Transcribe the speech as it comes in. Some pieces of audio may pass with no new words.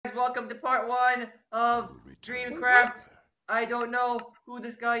welcome to part 1 of Dreamcraft. I don't know who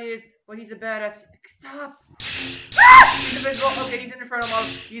this guy is, but he's a badass. Stop! Ah! He's invisible. Okay, he's an infernal mob.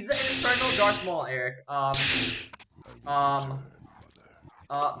 He's an infernal Darth Maul, Eric.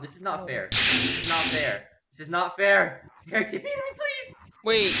 This is not fair. This is not fair. This is not fair. Eric, defeat me, please.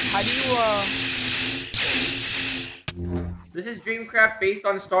 Wait, how do you, This is Dreamcraft based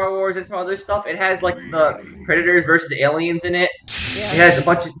on Star Wars and some other stuff. It has, like, the Predators versus Aliens in it. Yeah. It has a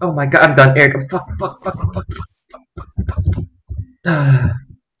bunch of... Oh my god, I'm done, Eric. I'm fuck.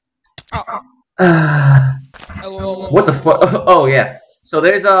 What the fuck? Oh, yeah. So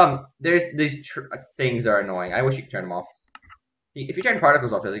there's these things that are annoying. I wish you could turn them off. If you turn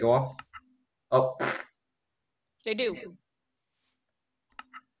particles off, do they go off? Oh. They do.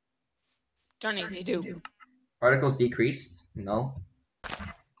 Johnny, they do. Particles decreased? No.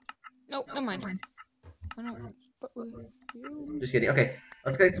 No, never mind. Just kidding. Okay,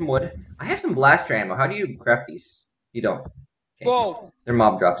 let's get some wood. I have some blaster ammo. How do you craft these? You don't. Okay. Whoa. They're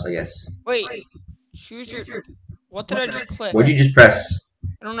mob drops, I guess. Wait. Choose your... What did I just click? What'd you just press?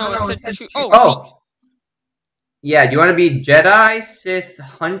 I don't know. It said choose... Oh! Yeah, do you want to be Jedi, Sith,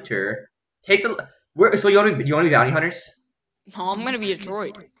 Hunter? Take the... So you want to be bounty hunters? No, I'm gonna be a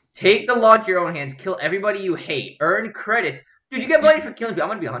droid. Take the law into your own hands. Kill everybody you hate. Earn credits. Dude, you get money for killing people. I'm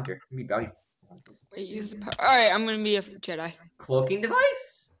gonna be a hunter. I'm gonna be bounty. Wait, use the power. Alright, I'm gonna be a Jedi. Cloaking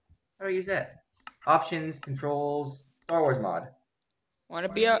device? How do I use that? Options, controls, Star Wars mod. Wanna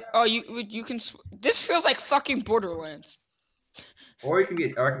be a... Oh, you can... This feels like fucking Borderlands. Or I can be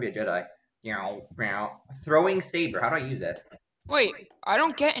a Jedi. Throwing saber. How do I use that? Wait, I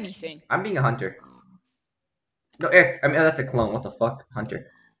don't get anything. I'm being a hunter. No, Eric. I mean, that's a clone. What the fuck, hunter?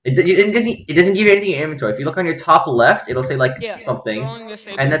 It doesn't give you anything in your inventory. If you look on your top left, it'll say like something,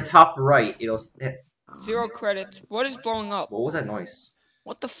 and the top right, it'll. 0 credits. What is blowing up? What was that noise?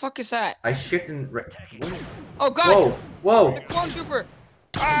 What the fuck is that? I shift and. Oh god! Whoa! The clone trooper!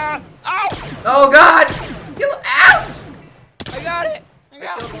 Ah! Ow! Oh god! Kill! Ouch! I got it! I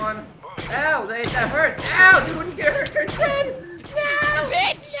killed one. Ow! That hurt! Ow! Dude, when you get hurt, turn red! No!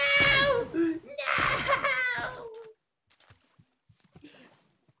 Bitch! No!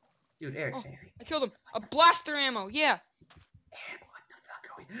 Dude, Eric. Oh, I killed him. A blaster ammo, yeah. Eric, what the fuck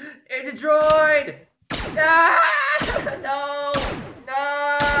are we? It's a droid! Ah! No!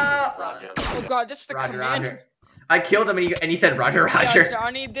 Roger. Oh god, this is the commander. Roger. I killed him and he said Roger. Yeah,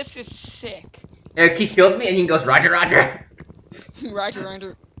 Johnny, this is sick. Eric, he killed me and he goes Roger. Roger.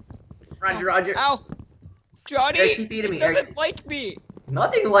 Roger. Ow! Johnny, Eric, keep beating me. doesn't like me.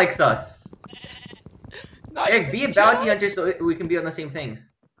 Nothing likes us. Eric, be a bounty hunter so we can be on the same thing.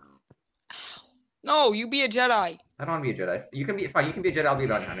 No, you be a Jedi. I don't want to be a Jedi. You can be fine. You can be a Jedi. I'll be a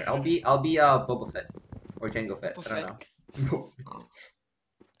bounty hunter. I'll be Boba Fett or Jango Fett. I don't know.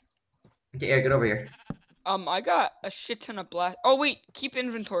 Okay, Eric, get over here. I got a shit ton of blast. Oh wait, keep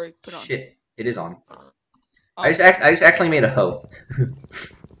inventory. Put on. Shit, it is on. I just accidentally made a hoe.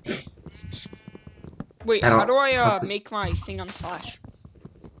 Wait, how do I make my thing on Slash?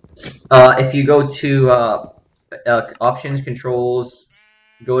 If you go to options, controls,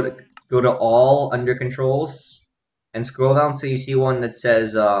 go to all under controls, and scroll down so you see one that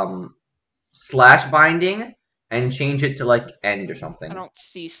says slash binding, and change it to like end or something. I don't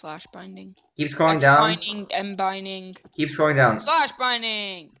see slash binding. Keep scrolling X down. Binding, M binding. Keep scrolling down. Slash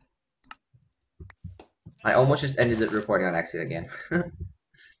binding. I almost just ended the recording on accident again.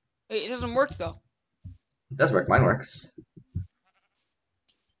 Wait, it doesn't work though. It does work. Mine works.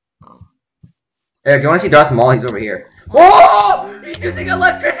 Eric, you want to see Darth Maul? He's over here. Whoa! He's using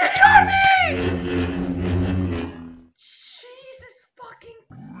electricity on me! Jesus fucking...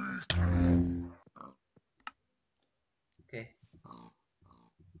 Okay.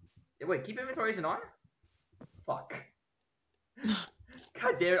 Wait, keep inventories on? Fuck.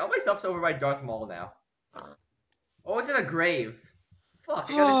 God damn it, all my stuff's over by Darth Maul now. Oh, it's in a grave. Fuck,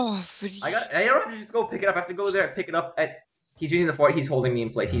 I don't have to just go pick it up. I have to go there and pick it up at... He's using the fort. He's holding me in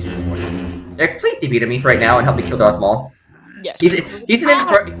place. He's using the fort. Eric, please defeat me right now and help me kill Darth Maul. Yes. He's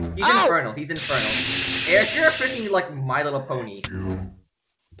infernal. He's infernal. Eric, you're a freaking like My Little Pony.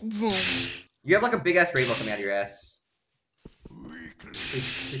 Boom. You have like a big ass rainbow coming out of your ass.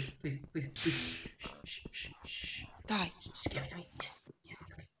 Please. Shh. Die. Just give it to me. Yes.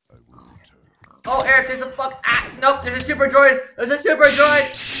 Okay. Oh, Eric, there's a fuck. Ah, nope. There's a super droid.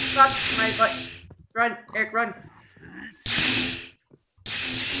 Fuck my butt. Run, Eric, run.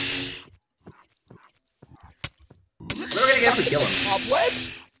 What are we gonna get if we kill him? Cobweb?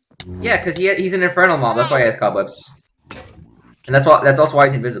 Yeah, because he's an infernal mob. That's why he has cobwebs. And that's also why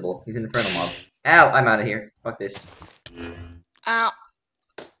he's invisible. He's an infernal mob. Ow! I'm out of here. Fuck this. Ow.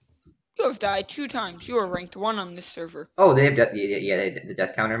 You have died 2 times. You are ranked 1 on this server. Oh, they have the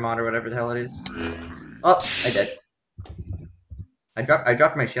death counter mod or whatever the hell it is. Oh, I did. I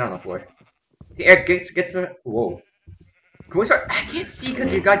dropped my shit on the floor. Hey, Eric, get some. Whoa. Can we start? I can't see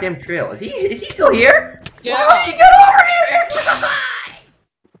because your goddamn trail. Is he still here? Yeah. Why you get over here, Eric?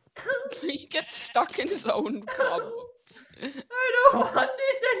 He gets stuck in his own problems. I don't want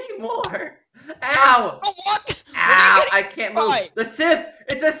this anymore. Ow! Oh, what? Ow! I can't move. The Sith!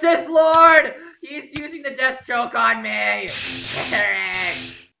 It's a Sith Lord! He's using the death choke on me! Eric!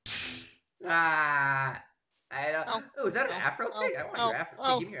 Ah. I don't. Oh, is that an afro pig? I want your afro.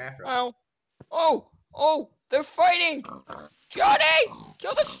 Hey, give me your afro. Oh! They're fighting! Johnny!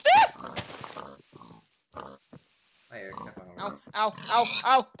 Kill the Sith! Hi, Eric.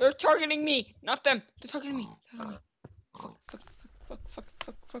 Ow! They're targeting me! Not them! They're targeting me!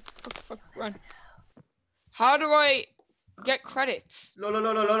 Fuck. Run. How do I get credits?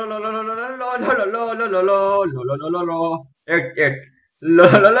 Eric.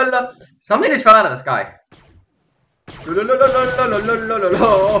 Something just fell out of the sky.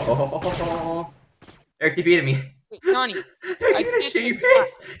 Eric, TP to me. Wait, Johnny. You're gonna shit your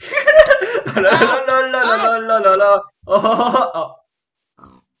pants.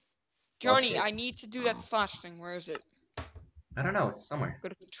 Johnny, I need to do that slash thing. Where is it? I don't know. It's somewhere. Go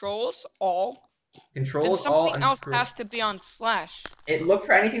to controls, all. Controls, then all, something else has to be on slash. Look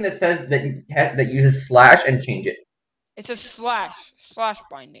for anything that says that uses slash and change it. It's a slash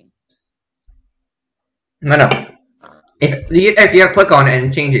binding. No. If you have to click on it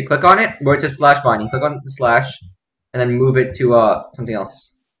and change it, click on it where it says slash binding. Click on the slash, and then move it to something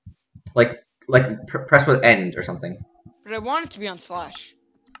else, like press with end or something. But I want it to be on slash.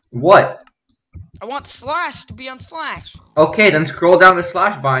 What? I want slash to be on slash. Okay, then scroll down to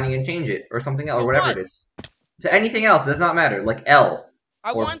slash binding and change it or something else or whatever it is. To anything else, it does not matter. Like L.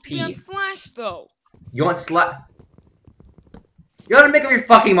 I or want it to P. be on slash though. You want slash? You gotta make up your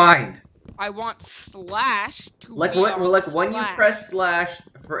fucking mind. I want slash to like be what? on Like slash. when you press slash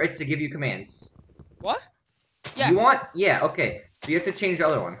for it to give you commands. What? Yeah. You want? Yeah. Okay. So you have to change the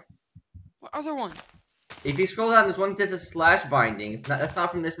other one. What other one? If you scroll down, there's one that says slash binding. It's not. That's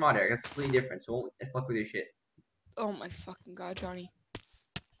not from this mod, Eric. That's completely different. So don't fuck with your shit. Oh my fucking god, Johnny.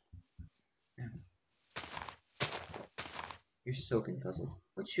 You're so confused.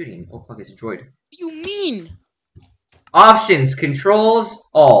 What's shooting? Oh fuck! It's a droid. What do you mean? Options, controls,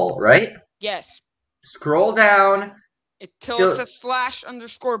 all. Right? Yes. Scroll down. Till it's a slash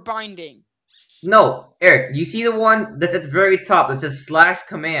underscore binding. No, Eric. You see the one that's at the very top that says slash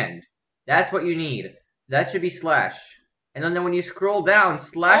command. That's what you need. That should be slash. And then when you scroll down,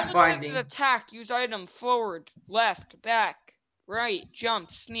 slash all binding. All it says is attack, use item, forward, left, back, right,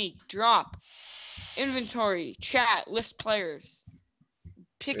 jump, sneak, drop, inventory, chat, list players,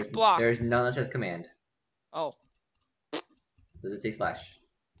 pick block. There's none that says command. Oh. Does it say slash?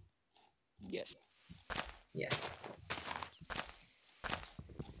 Yes. Yeah.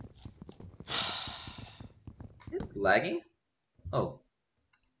 Is it lagging? Oh.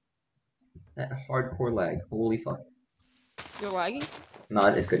 That hardcore lag. Holy fuck. You're lagging? No,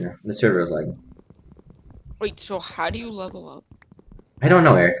 it's good now. The server is lagging. Wait, so how do you level up? I don't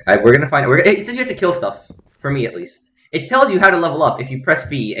know, Eric. We're gonna find. It says you have to kill stuff. For me, at least. It tells you how to level up if you press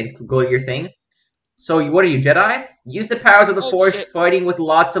V and go to your thing. So, what are you, Jedi? Use the powers of the Force, shit. fighting with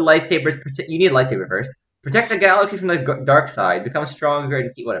lots of lightsabers. You need a lightsaber first. Protect the galaxy from the dark side. Become stronger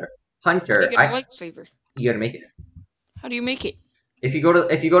and keep whatever. Hunter. How do you get a lightsaber? You gotta make it. How do you make it? If you go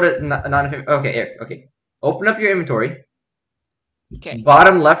to non okay, Eric, okay. Open up your inventory. Okay.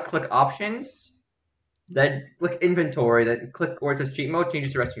 Bottom left, click options. Then click inventory. Then click where it says cheat mode. Change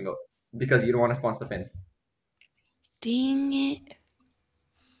it to rescue mode because you don't want to spawn stuff in. Dang it!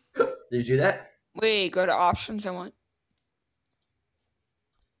 Did you do that? Wait, go to options. I want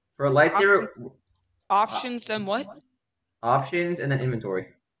for a lightsaber. Options, then what? Options and then inventory.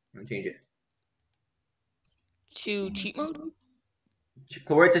 I'm gonna change it to cheat mode.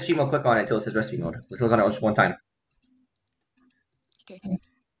 Where it says cheat mode, click on it until it says rescue mode. Let's click on it just one time. Okay.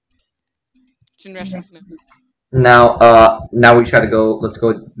 It's in rescue mode. Now we try to go. Let's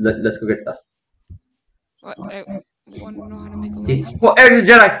go get stuff. What? I want to know how to make a light. Well, Eric's a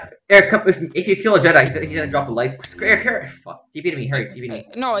Jedi. Eric, come, if you kill a Jedi, he's gonna drop a life. Eric, fuck. TP to me, hurry. TP to me.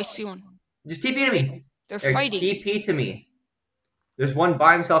 No, I see one. Just TP to me. They're Eric, fighting. TP to me. There's one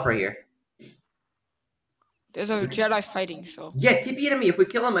by himself right here. There's a Jedi fighting, so. Yeah, TP to me. If we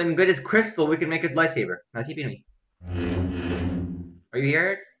kill him and get his crystal, we can make a lightsaber. Now TP to me. Are you here,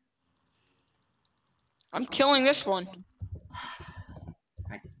 Eric? I'm killing this one.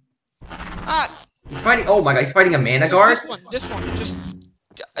 Ah! He's fighting. Oh my god, he's fighting a mana guard. This one. Just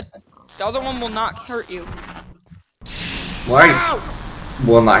The other one will not hurt you. Well,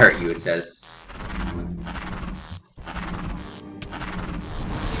 will not hurt you, it says. Did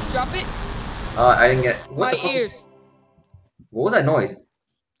you drop it? I didn't get... What My the fuck ears. What was that noise?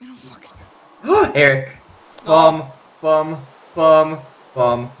 I don't fucking... Eric. No. Bum.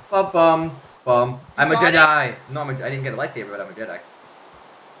 I'm a Jedi. No, I didn't get a lightsaber, but I'm a Jedi.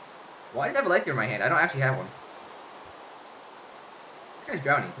 Why does I have a lightsaber in my hand? I don't actually have one. This guy's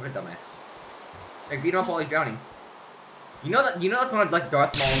drowning. What a dumbass. Like, beat him up while he's drowning. You know that's one of like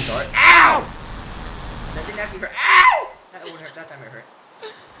Darth Maul and Darth. Ow! That didn't actually hurt. Ow! That would hurt. That time it hurt.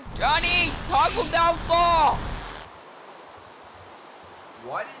 Johnny, toggle down fall.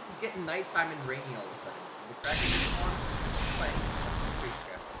 Why did it get nighttime and rainy all of a sudden? The cracking on?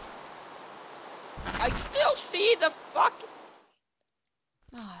 I still see the fuck.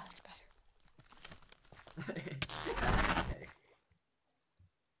 Oh, that's better.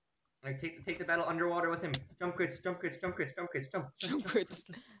 Like take the battle underwater with him. Jump crits. Jump crits.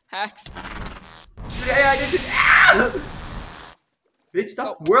 Hacks. Yeah, I did it. Ah! Bitch,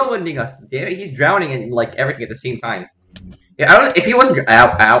 stop whirlwinding us. Damn it, he's drowning in like everything at the same time. Yeah, I don't. If he wasn't.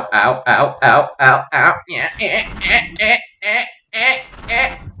 Ow. Yeah.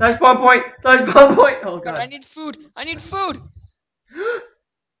 Nice spawn point. Oh god. I need food.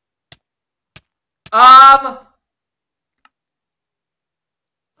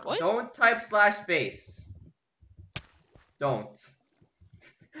 What? Don't type /space. Don't.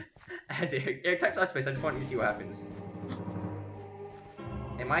 As Eric type /space, I just want you to see what happens.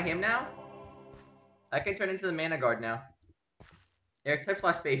 Am I him now? I can turn into the mana guard now. Eric type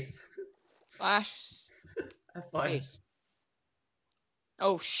 /space. Flash. Have fun. Space.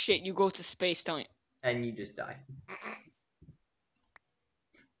 Oh shit, you go to space, don't you? And you just die.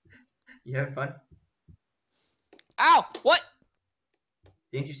 You having fun? Ow! What?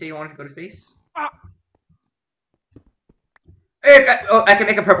 Didn't you say you wanted to go to space? Eric, I can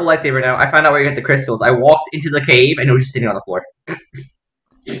make a purple lightsaber now. I found out where you get the crystals. I walked into the cave and it was just sitting on the floor.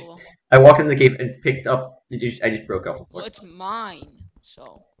 Cool. I walked into the cave and picked up. I just broke off the floor. Well, it's mine,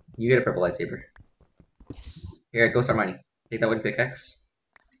 so. You get a purple lightsaber. Yes. Here, go start mining. Take that wood pickaxe.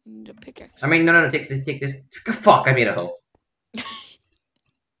 I need a pickaxe. I mean, no. Take this. Fuck! I made a hoe.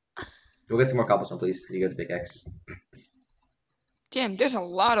 Go get some more cobblestone, please. Cause you got the pickaxe. Damn, there's a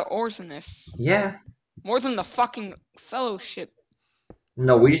lot of ores in this. Yeah. More than the fucking fellowship.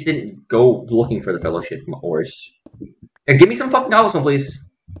 No, we just didn't go looking for the fellowship ores. Here, give me some fucking cobblestone, please.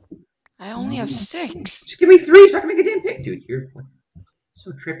 I only have 6. Just give me 3 so I can make a damn pick, dude. You're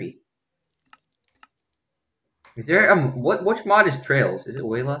so trippy. Is there which mod is Trails? Is it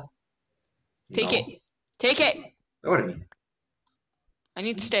Wayla? Take it. Take it. Throw it at me. I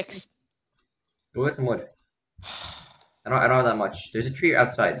need sticks. Go get some wood. I don't have that much. There's a tree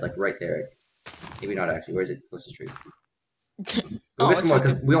outside, like right there. Maybe not actually. Where is it? What's the tree? Go get some wood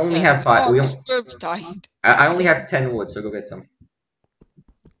because we only have 5. Oh, we died. I only have 10 wood, so go get some.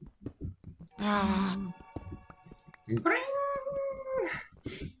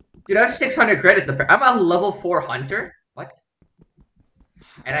 Dude, I have 600 credits. I'm a level 4 hunter. What?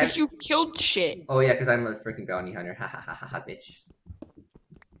 And because you killed shit. Oh yeah, because I'm a freaking bounty hunter. Ha ha ha ha ha, bitch.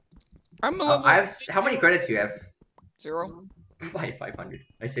 I'm a level. I have. How many credits do you have? 0. I have 500.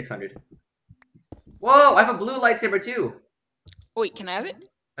 I have 600. Whoa! I have a blue lightsaber too. Wait, can I have it?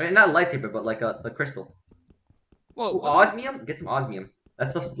 I mean, not a lightsaber, but like a crystal. Whoa! Ooh, osmium? Get some osmium. That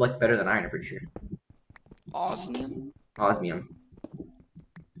stuff's like better than iron, I'm pretty sure. Osmium. Osmium.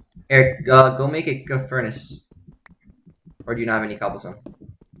 Eric, go make a furnace. Or do you not have any cobblestone?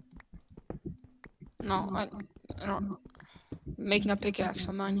 No, I don't. Making a pickaxe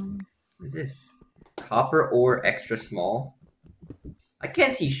on mine. What is this? Copper ore extra small. I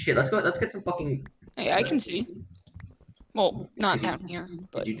can't see shit. Let's go. Let's get some fucking. Hey, I can see. Well, not down here.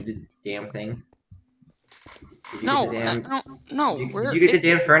 But... Did you do the damn thing? No. Did you get the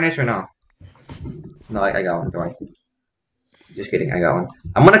damn furnace or no? No, I got one. Don't worry. Just kidding. I got one.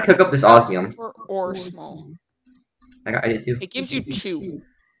 I'm gonna cook up this osmium. For ore small. I did too. It gives you 2.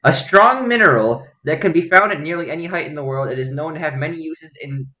 A strong mineral that can be found at nearly any height in the world. It is known to have many uses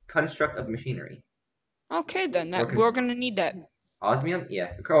in construct of machinery. Okay, then we're gonna need that. Osmium?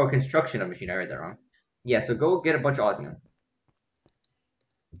 Yeah. Oh, construction of machinery. I read that wrong. Yeah, so go get a bunch of osmium.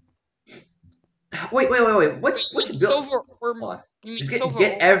 Wait. What's silver ore? Hold on. You mean Just silver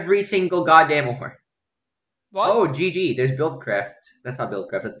get every single goddamn ore. What? Oh, GG. There's Buildcraft. That's not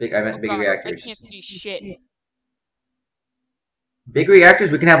Buildcraft. That's big. I meant big reactors. I can't see shit. Big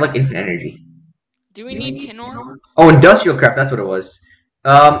reactors. We can have like infinite energy. Do we need tin ore? Oh, industrial craft. That's what it was.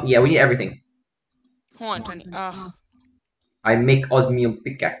 Yeah, we need everything. Hold on, Tony. I make osmium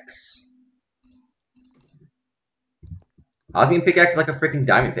pickaxe. Osmium pickaxe is like a freaking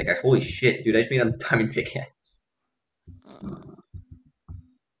diamond pickaxe. Holy shit, dude! I just made a diamond pickaxe.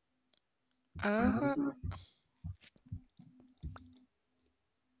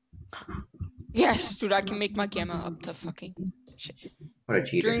 Yes, dude, I can make my gamma up to fucking shit. What a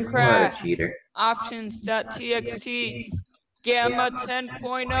cheater. Dreamcraft. What a cheater. Options.txt. Gamma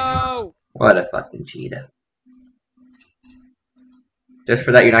 10.0. What a fucking cheater. Just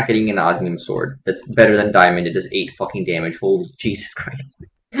for that, you're not getting an osmium sword. That's better than diamond. It does 8 fucking damage. Holy Jesus Christ.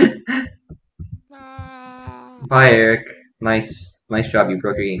 Bye, Eric. Nice job. You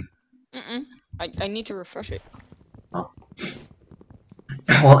broke your game. I need to refresh it. Oh.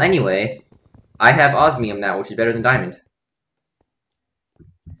 Well, anyway, I have osmium now, which is better than diamond.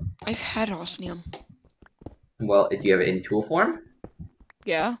 I've had osmium. Well, do you have it in tool form?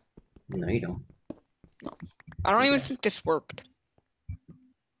 Yeah. No, you don't. No. I don't even think this worked.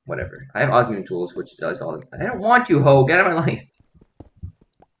 Whatever. I have osmium tools, which does all. I don't want you, ho. Get out of my life.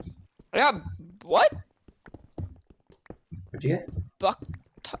 Yeah. What? What'd you get?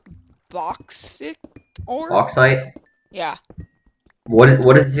 Bauxite ore? Bauxite? Yeah. What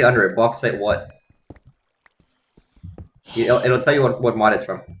does it say under it? Bauxite what? It'll tell you what mod it's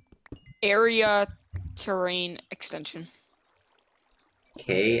from. Area terrain extension.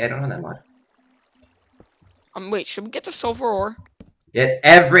 Okay, I don't know that mod. Wait, should we get the silver ore? Get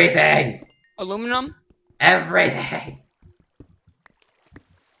everything! Aluminum? Everything!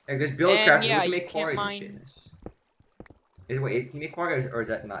 Because Buildcraft, yeah, we can make you can't quarries and mine. shit in this. Wait, can you make quarries or is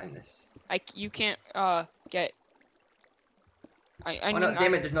that not in this? You can't get. Oh no,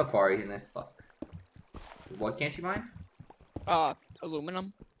 damn it! There's no quarries in this. Fuck. What can't you mine?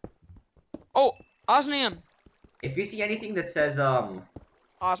 Aluminum. Oh, osmium. If you see anything that says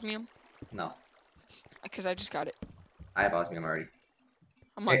Osmium? No. Because I just got it. I have osmium already.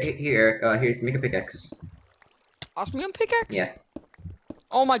 How much? Here, make a pickaxe. Osmium pickaxe? Yeah.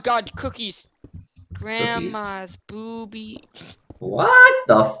 Oh my god, cookies. Grandma's booby. What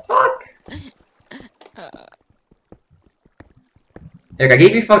the fuck? Eric, I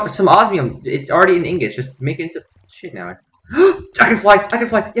gave you some osmium. It's already in ingots. Just make it into shit now. I can fly! I can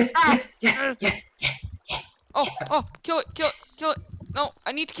fly! Yes! Yes! Yes! Yes! Yes! Yes! Oh! Oh! Kill it! Kill it! Kill it! No!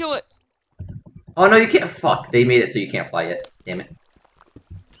 I need to kill it! Oh no, you can't. Fuck! They made it so you can't fly yet. Damn it.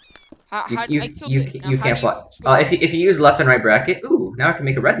 You can't fly. If you use left and right bracket. Ooh! Now I can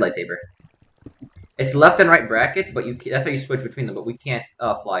make a red lightsaber. It's left and right brackets, but that's how you switch between them. But we can't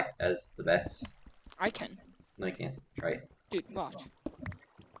fly as the best. I can. No, you can't. Try it. Dude, watch.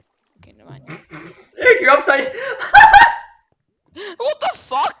 Okay, never mind. Eric, you're upside. What the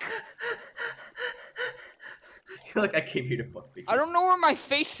fuck? You're like, I came here to fuck bitches. I don't know where my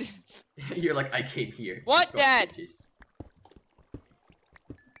face is. You're like, I came here. What, Dad? Bitches.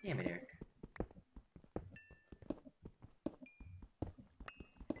 Damn it, Eric.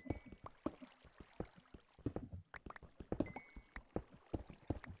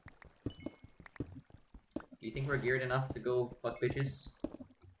 Do you think we're geared enough to go fuck bitches?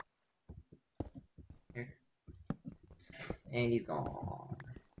 Here. And he's gone.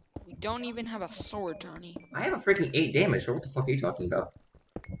 We don't even have a sword, Johnny. I have a freaking 8 damage, so what the fuck are you talking about?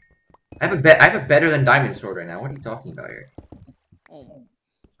 I have a better than diamond sword right now. What are you talking about here? Oh.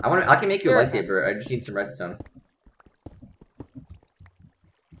 I can make you a lightsaber. I just need some redstone.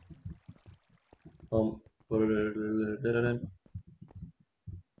 Oh!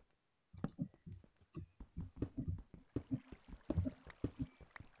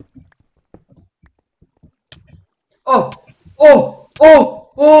 Oh! Oh!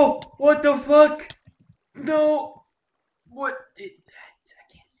 Oh! What the fuck? No! What did that?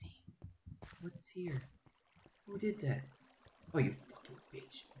 I can't see. What's here? Who did that? Oh, you fucking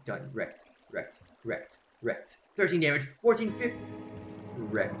bitch. Done. Wrecked. Wrecked. Wrecked. Wrecked. 13 damage. 14, 15.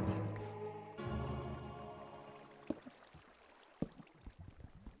 Wrecked.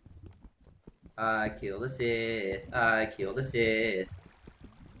 I killed a Sith. I killed a Sith.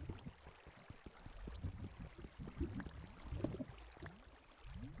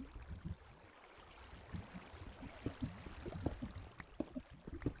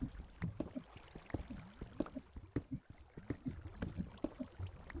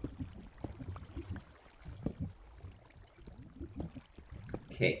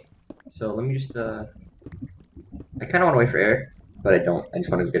 Okay, so let me just, I kind of want to wait for Eric, but I don't. I just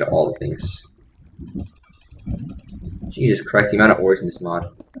want to get all the things. Jesus Christ, the amount of ores in this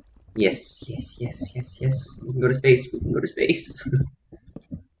mod. Yes, yes, yes, yes, yes. We can go to space. We can go to space.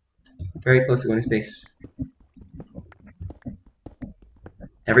 Very close to going to space.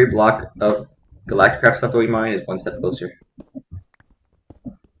 Every block of Galacticraft stuff that we mine is one step closer.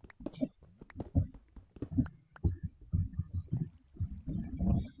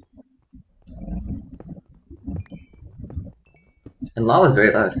 And lava's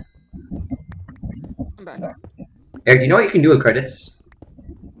very loud. I'm back. Eric, do you know what you can do with credits?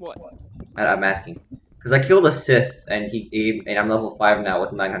 What? I'm asking. Because I killed a Sith, and and I'm level 5 now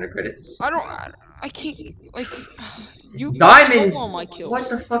with 900 credits. I can't, like, you diamond! stole all my kills.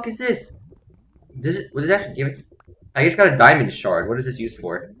 What the fuck is this? What does it actually give it? I just got a diamond shard. What is this used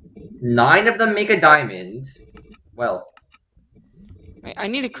for? 9 of them make a diamond. Well. I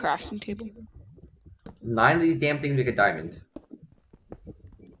need a crafting table. 9 of these damn things make a diamond.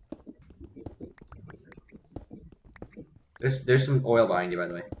 There's some oil behind you, by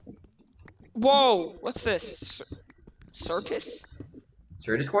the way. Whoa! What's this? Certus?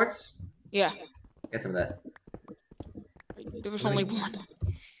 Certus quartz? Yeah. Get some of that. There was only one.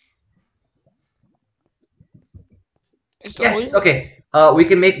 Yes. Okay. We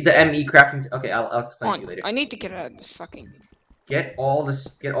can make the ME crafting. Okay, I'll explain to you later. I need to get out of this fucking. Get all the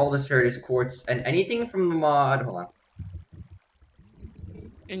Certus quartz and anything from the mod. Hold on.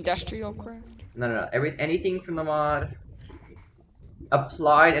 Industrial craft. No. Anything from the mod.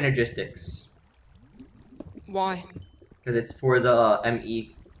 Applied energistics. Why? Because it's for the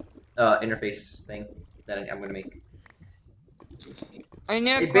ME interface thing that I'm gonna make.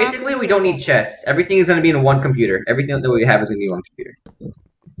 Basically, we don't need chests. Everything is gonna be in one computer. Everything that we have is gonna be in one computer.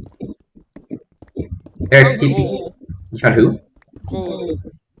 Eric, TP. You found who? Gold.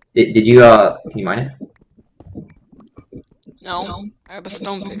 Did you can you mine it? No, I have a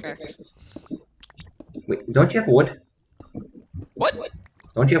stone pickaxe. Wait, don't you have wood? What?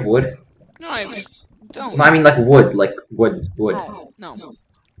 Don't you have wood? No, I don't. No, I mean like wood, wood. Oh, no.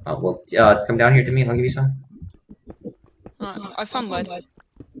 Oh well, come down here to me and I'll give you some. I found lead.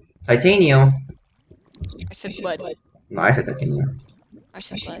 Titanium. I said lead. No, I said titanium. I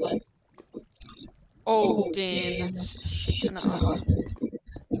said lead. Oh, damn, that's shit ton of.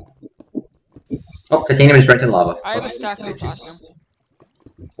 Oh, titanium is burnt in lava. I have a stack of platinum.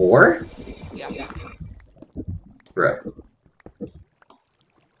 4? Yeah. Bruh.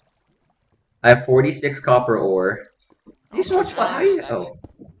 I have 46 copper ore. You so much fun. How do you? Oh.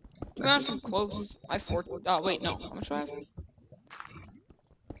 To be honest, I'm close. I have 4. Oh, wait, no. How much do I have?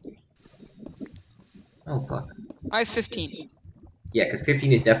 Oh, fuck. I have 15. Yeah, because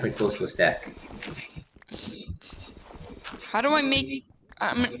 15 is definitely close to a stack. How do I make...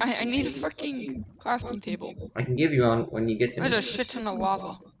 I need a fucking crafting table. I can give you one when you get to There's me. a shit ton of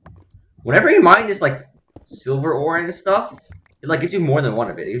lava. Whenever you mine this, like, silver ore and stuff, it, like, gives you more than one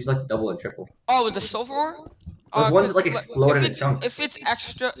of it. It gives you, like, double and triple. Oh, with the silver ore? Those ones that, like, explode in a chunk. If it's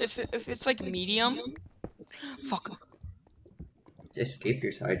extra... If it's, like, medium... Fuck. Escape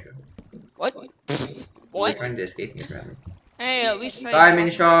your Hydra. What? What? What? Trying to escape me around. Hey, at least I...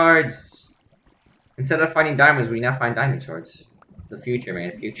 Diamond shards! Instead of finding diamonds, we now find diamond shards. The future,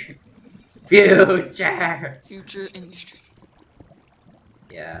 man. Future. Future! Future industry.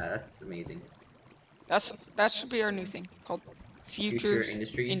 Yeah, that's amazing. That should be our new thing, called Future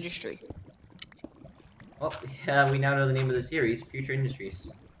Industries. Industry. Well, yeah, we now know the name of the series, Future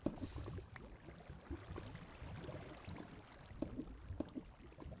Industries.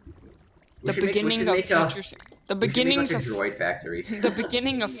 The beginning of futures. The beginnings of droid factory. the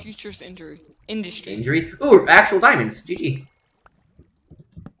beginning of futures industry. Injury? Ooh, actual diamonds. GG.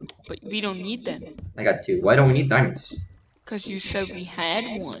 But we don't need them. I got 2. Why don't we need diamonds? Cause you said we had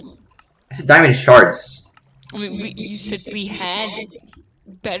one. I said diamond shards. I mean, you said we had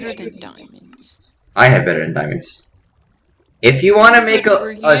better than diamonds. I have better than diamonds. If you want to make a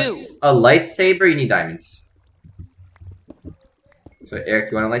lightsaber, you need diamonds. So,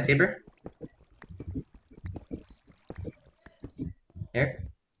 Eric, you want a lightsaber? Eric?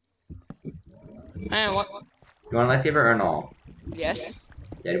 What? You want a lightsaber or no? Yes.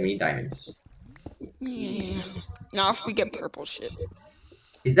 Yeah, we need diamonds. Yeah. Now if we get purple shit.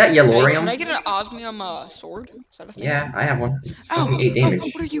 Is that yellorium? Can I get an osmium sword? Is that a thing? Yeah, I have one. It's fucking 8 damage.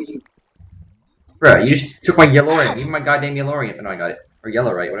 What are you? Bruh, you just took my yellorium. Even my goddamn yellorium. Oh, no, I got it. Or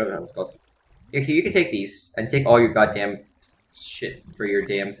yellorite, whatever the hell it's called. Yeah, you can take these and take all your goddamn shit for your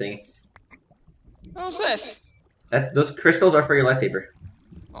damn thing. What's this? Those crystals are for your lightsaber.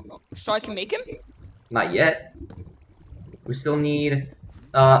 So I can make him? Not yet. We still need.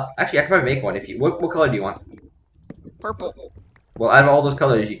 Actually, I can probably make one if you. What color do you want? Purple. Well, out of all those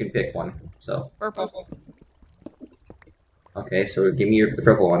colors, you can pick one. So. Purple. Okay, so give me the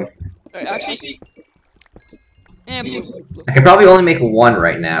purple one. Actually. And blue. I can probably only make one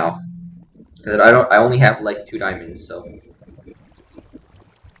right now. Cause I only have like 2 diamonds, so.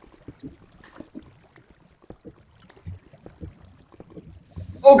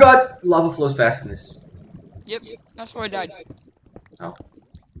 Oh god! Lava flows fast in this. Yep, that's where I died. Oh.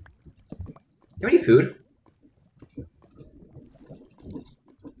 You have any food?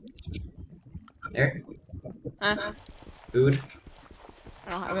 There. Huh? Food.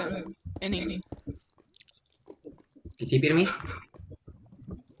 I don't have any. Can you TP to me?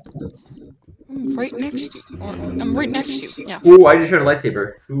 I'm right next to you. I'm right next to you. Yeah. Ooh, I just heard a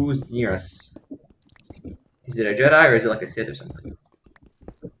lightsaber. Who's near us? Is it a Jedi or is it like a Sith or something?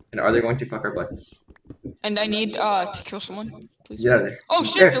 And are they going to fuck our butts? And I need to kill someone, please. Get out of there. Oh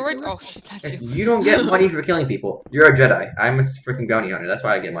shit, they're right. Oh shit, that's you. You don't get money for killing people. You're a Jedi. I'm a freaking bounty hunter. That's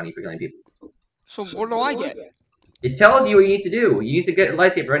why I get money for killing people. So what do I get? It tells you what you need to do. You need to get a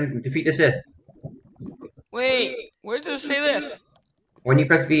lightsaber and defeat the Sith. Wait, where does it say this? When you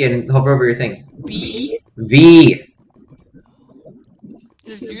press V and hover over your thing. B? V!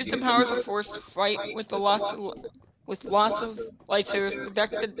 Just use the powers of Force to fight with lots of lightsabers,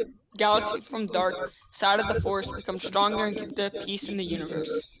 protect the galaxy from dark side of the Force, become stronger, and keep the peace in the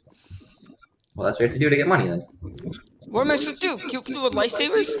universe. Well, that's what you have to do to get money then. What am I supposed to do? Kill people with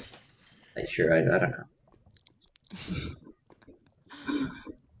lightsabers? Sure, I don't know.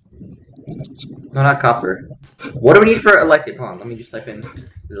 No, not copper. What do we need for a lightsaber? Hold on, let me just type in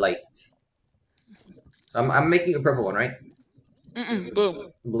light. So I'm making a purple one, right?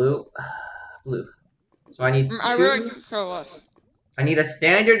 Blue. Blue. Blue. So I need I really prefer less. I need a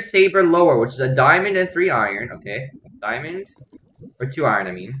standard saber lower, which is a diamond and 3 iron. Okay. Diamond. Or 2 iron,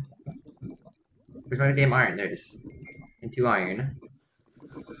 I mean. Where's my damn iron? There it is. And 2 iron.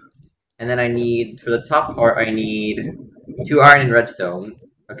 And then I need, for the top part, I need 2 iron and redstone.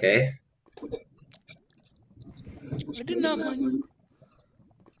 Okay. I did not mind.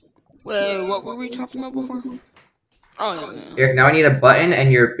 Well, what were we talking about before? Oh, yeah. Here, now I need a button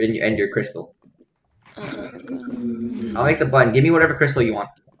and your crystal. I'll make the button. Give me whatever crystal you want.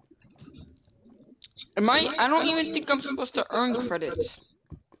 I don't even think I'm supposed to earn credits.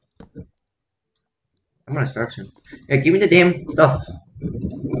 I'm gonna start soon. Yeah, give me the damn stuff.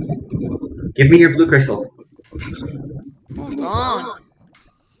 Give me your blue crystal. Hold on.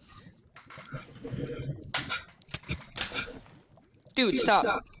 Dude,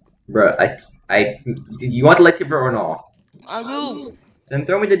 stop. Bruh, did you want the lightsaber or no? I will. Then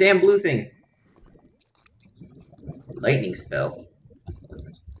throw me the damn blue thing. Lightning spell.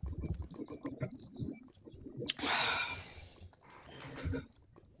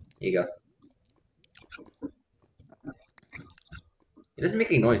 Here you go. It doesn't make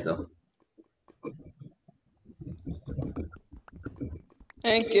any noise though.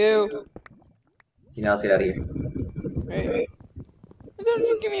 Thank you. See, now let's get out of here. Wait. Why don't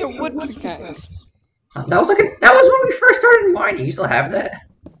you give me a wood pickaxe? That was when we first started mining. You still have that?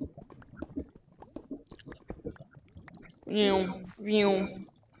 You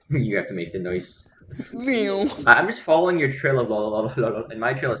have to make the noise. I'm just following your trail of lol, and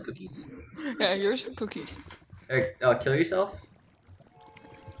my trail is cookies. Yeah, yours is cookies. Eric, kill yourself.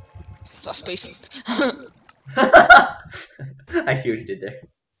 Stop spacing. I see what you did there.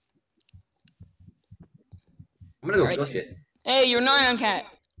 I'm gonna go kill shit. Hey, you're not on cat.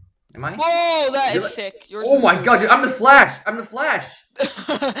 Am I? Whoa, that is sick. Yours oh my god, dude, I'm the Flash! I'm the Flash!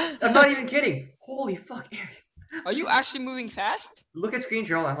 I'm not even kidding. Holy fuck, Eric. Are you actually moving fast? Look at screen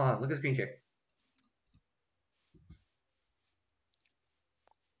share. Hold on. Look at screen share.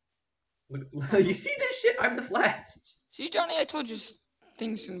 Look, you see this shit? I'm the Flash. See, Johnny, I told you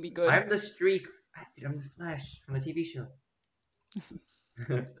things gonna be good. I'm the Streak. Dude, I'm the Flash from a TV show.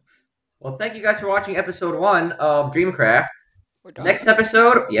 Well, thank you guys for watching episode 1 of Dreamcraft. Next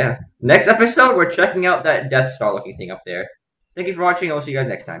episode, we're checking out that Death Star looking thing up there. Thank you for watching. I'll see you guys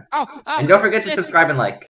next time. And don't forget to subscribe and like.